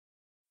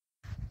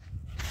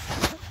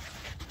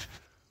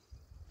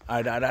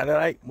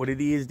Alright, what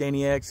it is,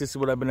 Danny X. This is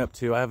what I've been up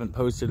to. I haven't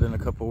posted in a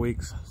couple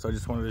weeks, so I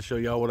just wanted to show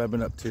y'all what I've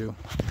been up to.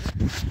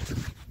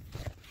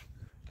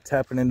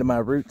 Tapping into my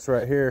roots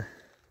right here.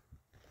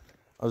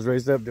 I was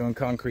raised up doing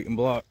concrete and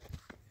block.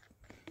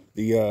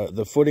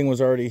 The footing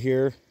was already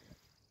here,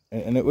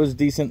 and it was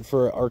decent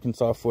for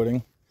Arkansas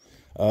footing.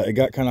 It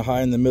got kind of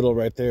high in the middle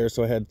right there,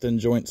 so I had thin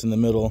joints in the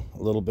middle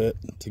a little bit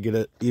to get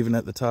it even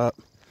at the top.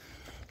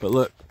 But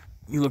look,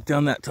 you look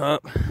down that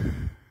top.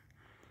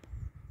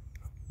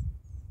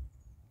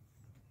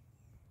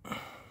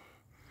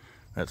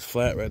 That's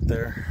flat right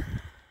there.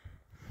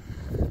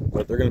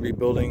 But they're going to be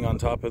building on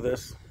top of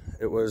this.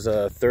 It was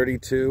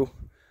 32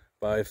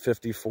 by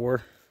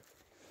 54.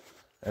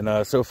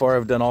 And so far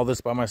I've done all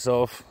this by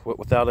myself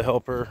without a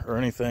helper or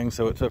anything,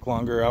 so it took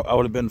longer. I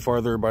would have been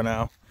farther by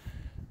now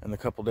in the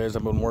couple days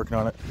I've been working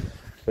on it.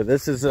 But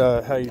this is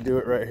how you do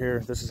it right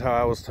here. This is how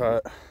I was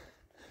taught.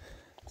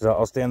 So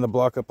I'll stand the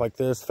block up like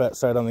this, fat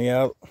side on the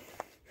out.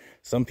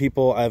 Some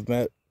people I've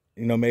met,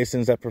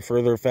 masons that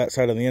prefer their fat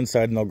side on the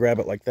inside, and they'll grab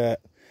it like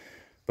that.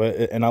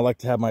 And I like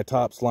to have my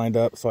tops lined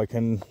up so I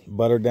can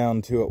butter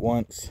down two at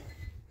once.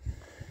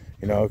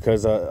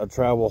 Because a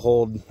trowel will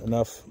hold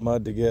enough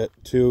mud to get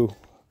two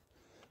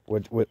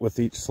with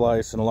each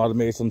slice. And a lot of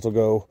masons will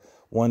go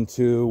 1,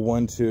 2,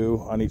 1,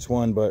 2 on each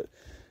one. But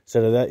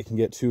instead of that, you can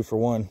get 2 for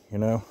 1,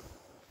 It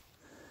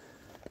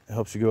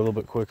helps you go a little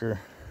bit quicker.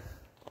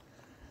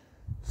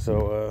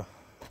 So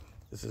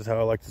this is how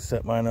I like to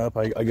set mine up.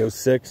 I go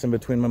 6 in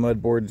between my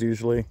mud boards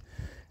usually.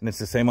 And it's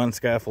the same on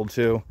scaffold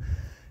too.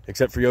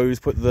 Except for you always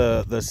put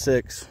the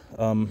 6.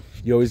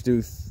 You always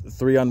do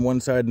 3 on one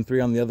side and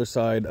 3 on the other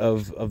side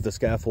of the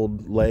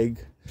scaffold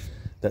leg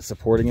that's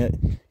supporting it.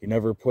 You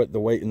never put the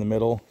weight in the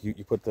middle. You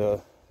put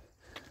the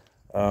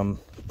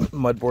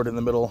mud board in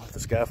the middle of the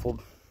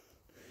scaffold.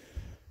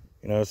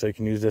 So you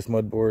can use this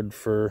mud board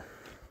for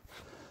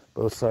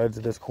both sides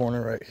of this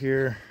corner right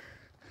here.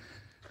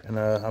 And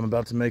I'm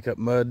about to make up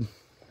mud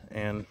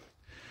and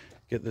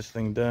get this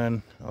thing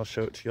done. I'll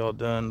show it to y'all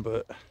done,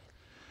 but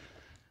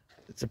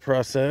it's a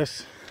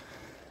process.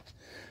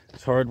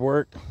 It's hard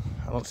work.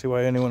 I don't see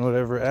why anyone would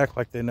ever act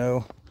like they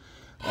know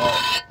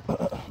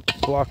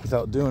block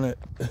without doing it.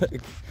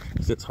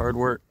 Because it's hard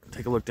work.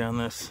 Take a look down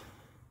this.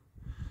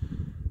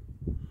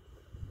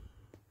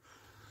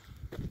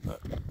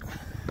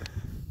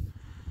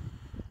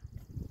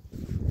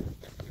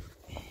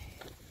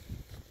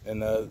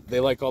 And they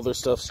like all their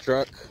stuff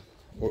struck.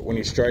 When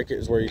you strike it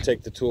is where you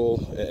take the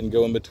tool and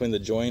go in between the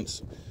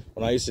joints.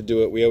 When I used to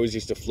do it, we always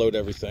used to float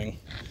everything,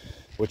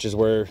 which is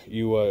where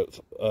you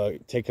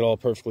take it all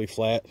perfectly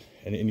flat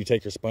and you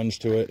take your sponge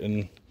to it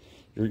and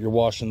you're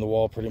washing the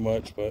wall pretty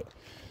much. But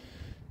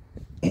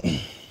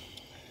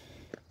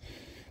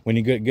when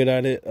you get good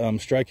at it,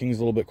 striking is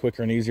a little bit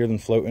quicker and easier than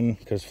floating,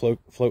 because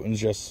floating is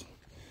just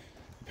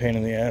a pain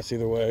in the ass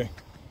either way.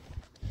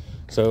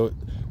 So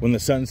when the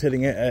sun's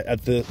hitting it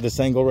at this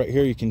angle right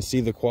here, you can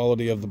see the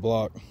quality of the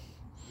block.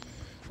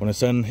 When the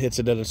sun hits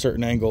it at a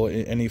certain angle,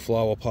 any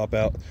flaw will pop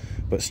out.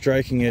 But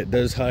striking it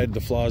does hide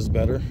the flaws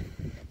better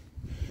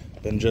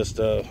than just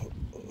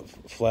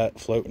flat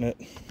floating it.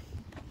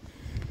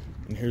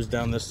 And here's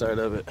down this side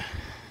of it.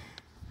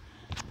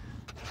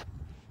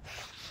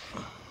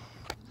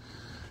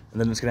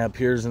 And then it's gonna have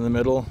piers in the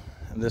middle,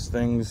 and this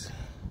thing's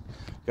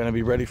gonna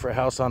be ready for a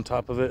house on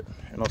top of it.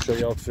 And I'll show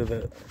y'all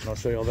that. And I'll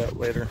show y'all that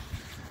later.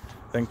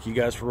 Thank you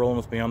guys for rolling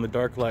with me on the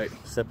dark light.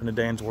 Step into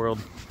Dan's world.